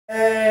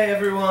Hey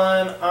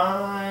everyone,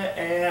 I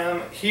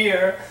am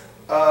here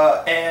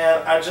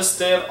and I just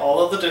did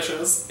all of the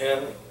dishes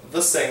in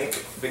the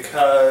sink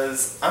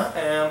because I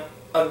am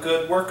a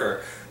good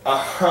worker.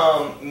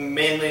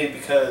 Mainly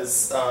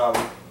because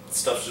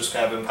stuff's just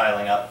kind of been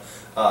piling up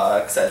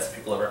because I had some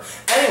people over.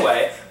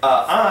 Anyway,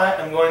 I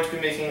am going to be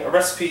making a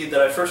recipe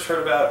that I first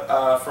heard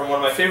about from one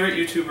of my favorite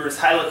YouTubers,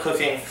 Hilah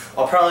Cooking.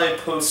 I'll probably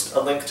post a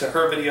link to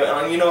her video,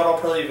 and you know what, I'll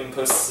probably even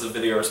post this as a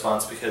video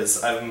response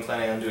because I've been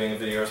planning on doing a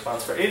video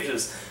response for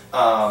ages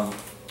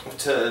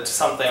to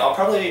something.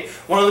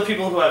 One of the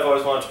people who I've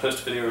always wanted to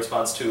post a video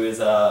response to is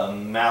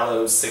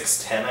Mallow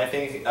 610, I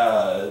think.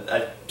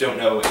 I don't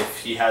know if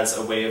he has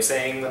a way of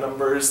saying the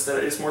numbers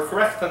that is more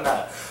correct than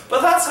that,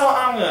 but that's how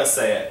I'm going to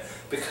say it,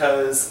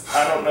 because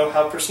I don't know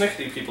how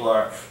persnickety people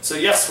are. So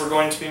yes, we're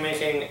going to be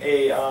making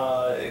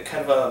a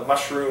kind of a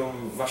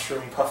mushroom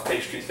puff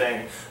pastry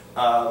thing.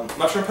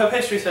 Mushroom puff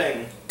pastry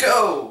thing.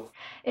 Go!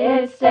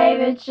 It's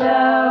David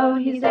Show.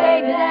 He's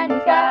David and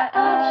he's got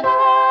a show.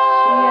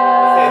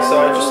 Okay, so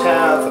I just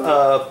have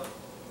a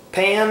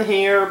pan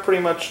here,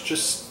 pretty much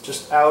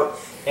just out,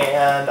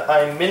 and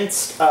I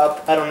minced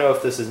up, I don't know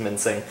if this is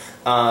mincing,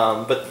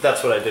 but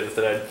that's what I did with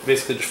it. I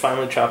basically just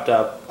finely chopped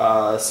up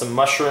some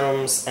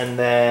mushrooms and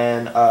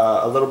then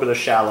a little bit of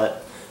shallot,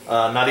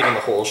 not even the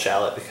whole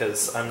shallot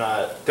because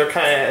they're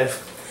kind of,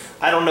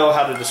 I don't know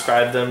how to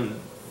describe them.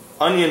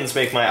 Onions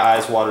make my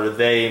eyes water,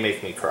 they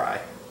make me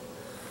cry.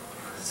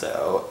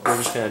 So we're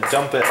just going to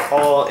dump it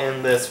all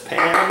in this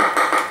pan,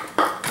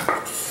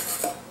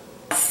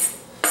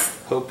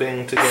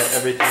 hoping to get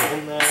everything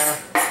in there.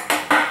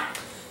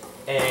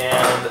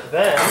 And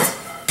then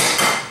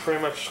pretty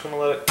much just going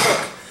to let it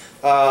cook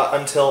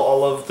until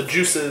all of the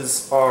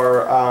juices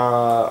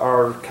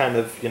are kind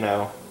of, you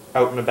know,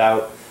 out and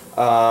about.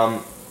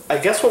 I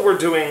guess what we're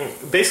doing,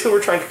 basically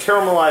we're trying to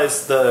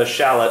caramelize the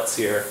shallots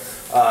here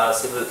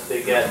so that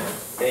they get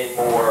a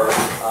more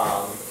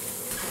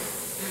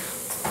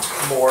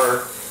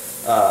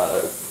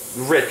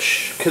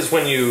rich, because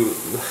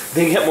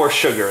they get more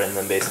sugar in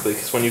them basically,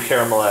 because when you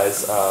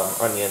caramelize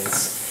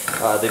onions,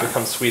 they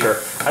become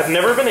sweeter. I've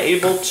never been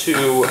able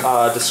to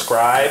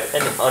describe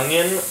an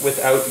onion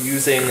without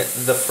using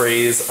the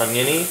phrase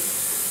oniony,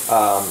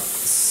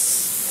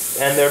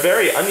 and they're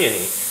very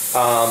oniony.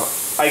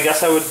 I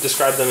guess I would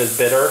describe them as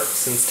bitter,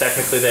 since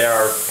technically they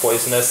are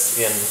poisonous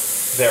in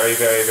very,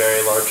 very,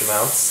 very large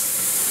amounts,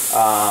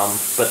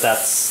 but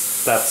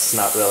that's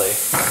not really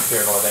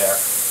here nor there.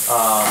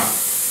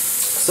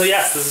 So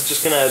yes,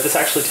 this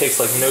actually takes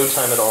like no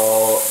time at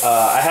all.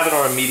 I have it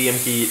on a medium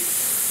heat.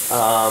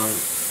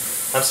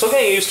 I'm still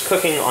getting used to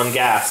cooking on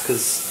gas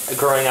because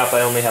growing up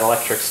I only had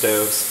electric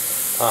stoves.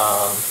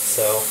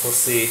 So we'll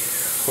see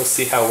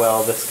how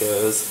well this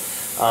goes.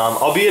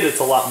 Albeit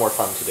it's a lot more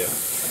fun to do.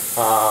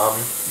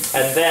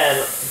 And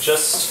then,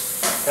 just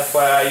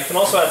FYI, you can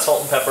also add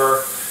salt and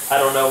pepper. I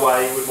don't know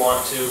why you would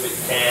want to, but you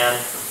can.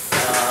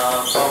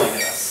 Oh my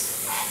goodness.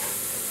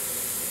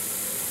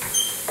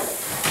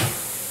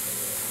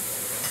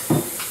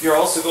 You're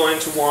also going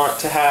to want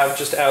to have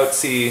just out.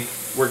 See,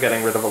 we're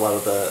getting rid of a lot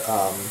of the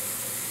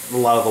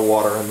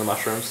water in the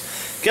mushrooms.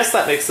 Guess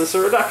that makes this a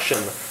reduction.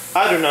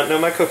 I do not know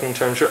my cooking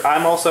terms. I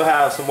also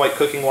have some white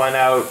cooking wine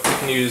out. You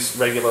can use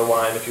regular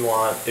wine if you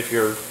want, if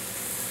you're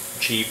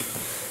cheap.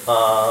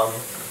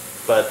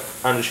 But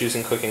I'm just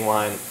using cooking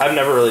wine. I've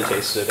never really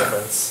tasted a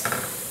difference.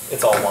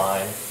 It's all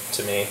wine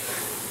to me.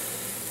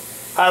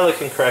 Hilah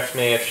can correct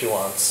me if she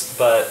wants,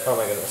 but oh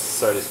my goodness,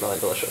 it's already smelling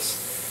delicious.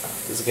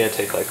 This is going to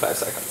take like 5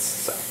 seconds,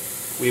 so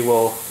we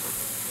will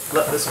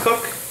let this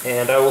cook,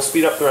 and I will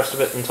speed up the rest of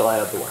it until I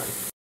add the wine.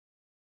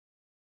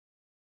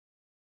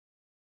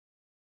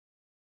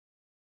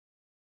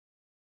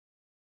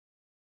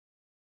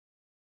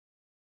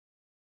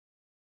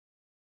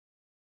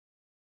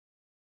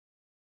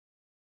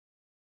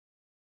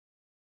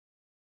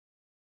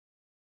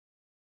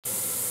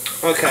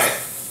 Okay,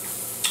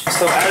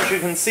 so as you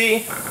can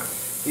see,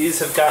 these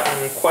have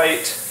gotten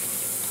quite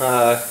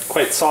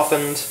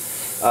softened,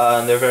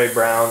 and they're very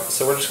brown.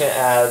 So we're just going to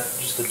add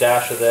just a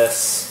dash of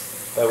this,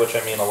 by which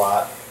I mean a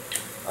lot.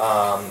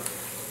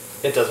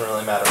 It doesn't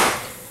really matter.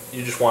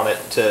 You just want it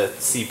to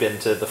seep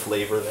into the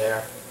flavor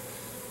there.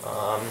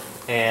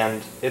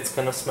 And it's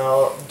going to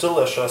smell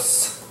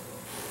delicious.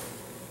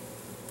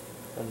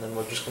 And then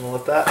we're just going to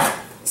let that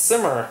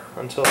simmer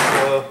until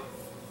the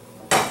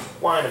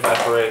wine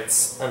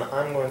evaporates, and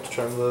I'm going to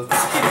turn the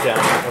heat down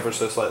ever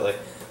so slightly.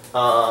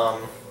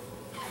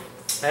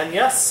 And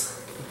yes,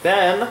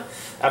 then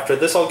after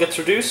this all gets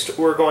reduced,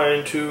 we're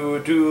going to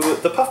do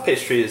the puff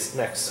pastries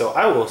next, so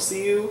I will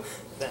see you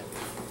then.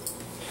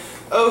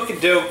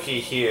 Okie dokie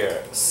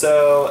here.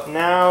 So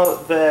now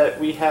that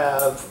we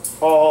have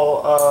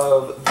all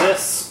of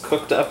this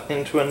cooked up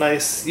into a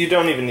nice, you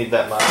don't even need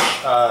that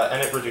much,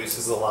 and it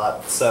reduces a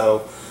lot.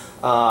 So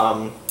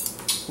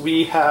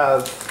we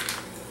have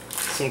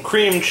some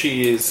cream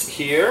cheese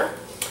here,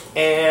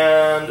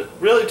 and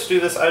really to do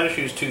this I just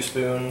use 2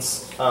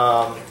 spoons.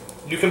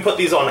 You can put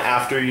these on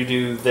after you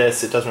do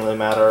this, it doesn't really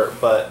matter,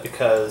 but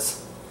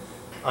because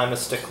I'm a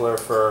stickler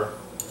for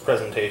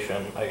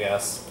presentation, I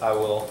guess, I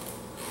will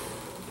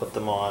put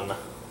them on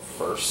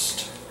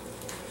first.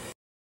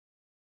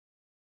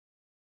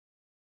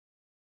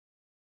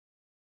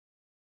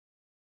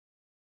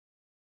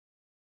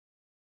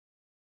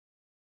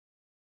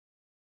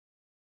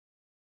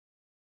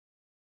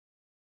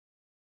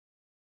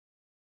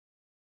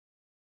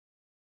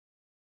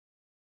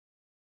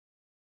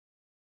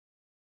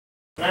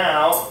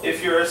 Now,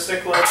 if you're a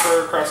stickler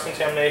for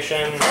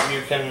cross-contamination,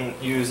 you can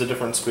use a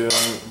different spoon,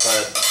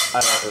 but I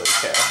don't really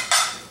care.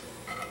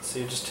 So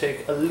you just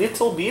take a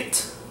little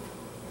bit,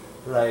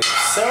 like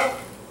so,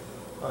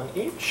 on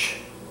each.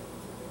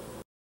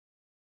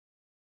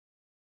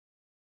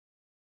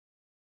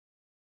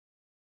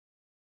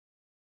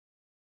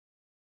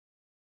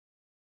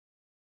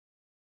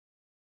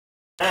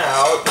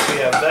 Now that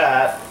we have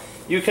that,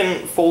 you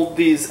can fold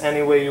these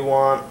any way you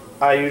want.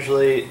 I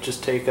usually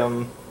just take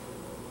them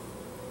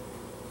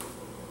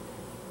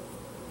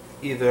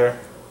either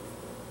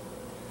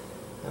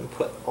and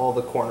put all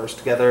the corners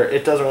together.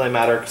 It doesn't really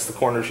matter because the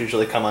corners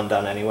usually come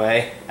undone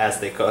anyway as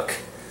they cook.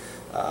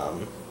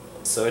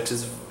 So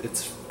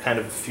it's kind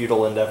of a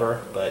futile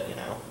endeavor, but you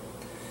know,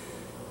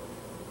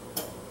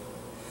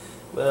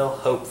 we'll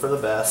hope for the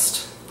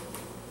best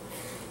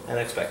and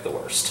expect the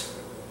worst.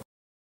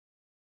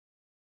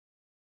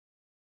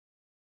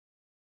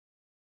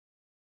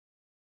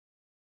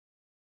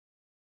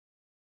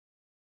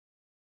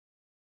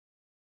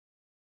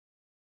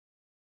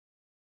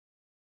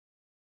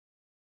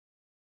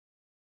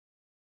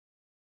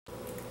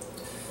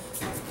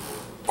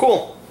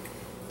 Cool.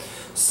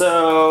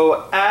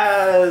 So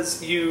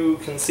as you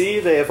can see,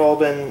 they have all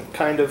been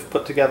kind of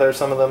put together,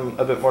 some of them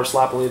a bit more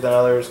sloppily than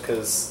others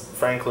because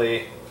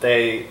frankly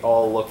they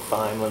all look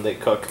fine when they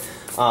cook.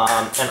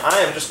 And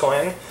I am just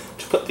going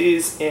to put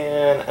these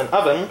in an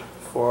oven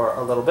for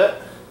a little bit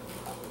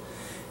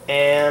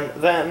and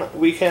then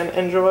we can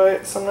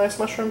enjoy some nice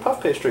mushroom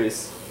puff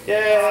pastries.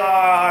 Yay!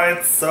 Ah,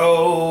 it's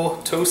so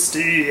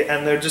toasty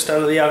and they're just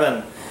out of the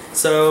oven.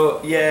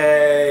 So,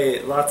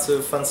 yay, lots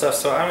of fun stuff.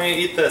 So I'm going to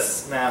eat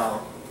this now,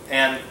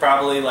 and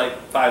probably like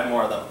 5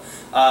 more of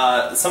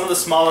them. Some of the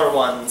smaller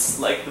ones,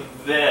 like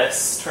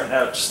this, turned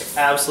out just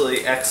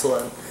absolutely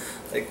excellent.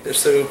 Like, they're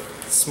so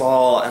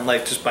small and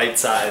like just bite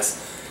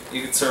size.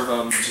 You could serve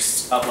them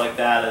just up like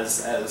that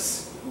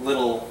as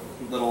little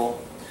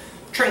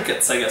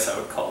trinkets, I guess I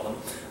would call them.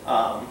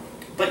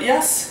 But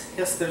yes,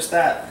 there's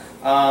that.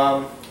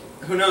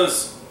 Who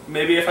knows?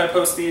 Maybe if I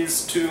post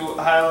these to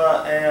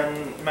Hilah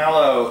and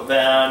Mallow,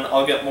 then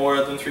I'll get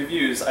more than 3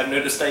 views. I've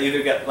noticed I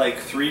either get like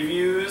 3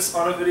 views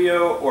on a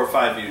video or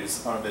 5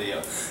 views on a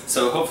video.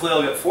 So hopefully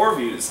I'll get 4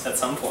 views at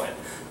some point.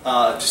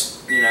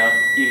 Just, you know,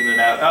 even it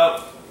out.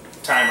 Oh,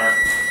 timer.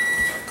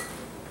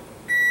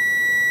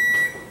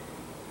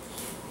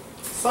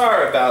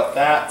 Sorry about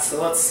that.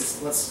 So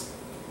let's.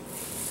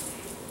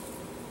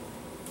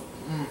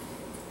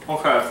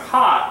 Okay, it's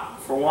hot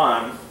for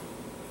one.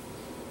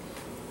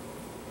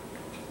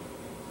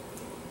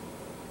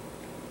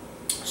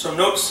 So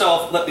note to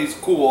self, let these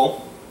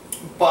cool,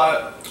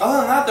 but other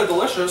than that, they're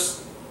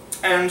delicious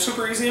and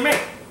super easy to make.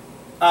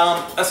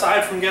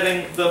 Aside from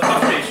getting the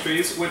puff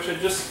pastries, which I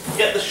just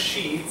get the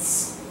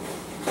sheets.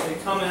 They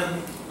come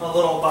in a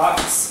little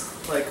box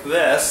like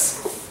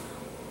this,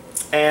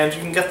 and you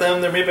can get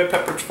them. They're made by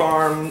Pepperidge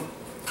Farm,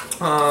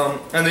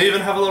 and they even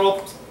have a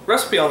little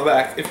recipe on the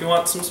back if you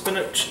want some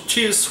spinach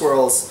cheese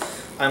swirls.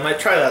 I might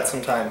try that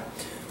sometime.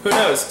 Who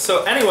knows?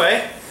 So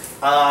anyway,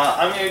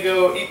 I'm going to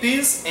go eat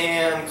these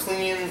and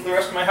clean the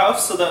rest of my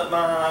house so that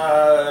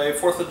my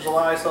 4th of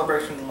July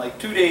celebration in like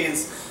 2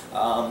 days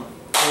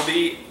will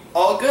be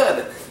all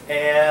good.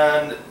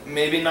 And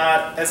maybe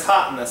not as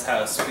hot in this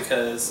house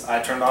because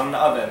I turned on an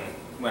oven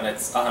when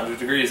it's 100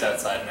 degrees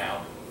outside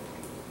now.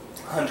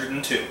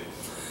 102.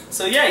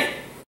 So yay!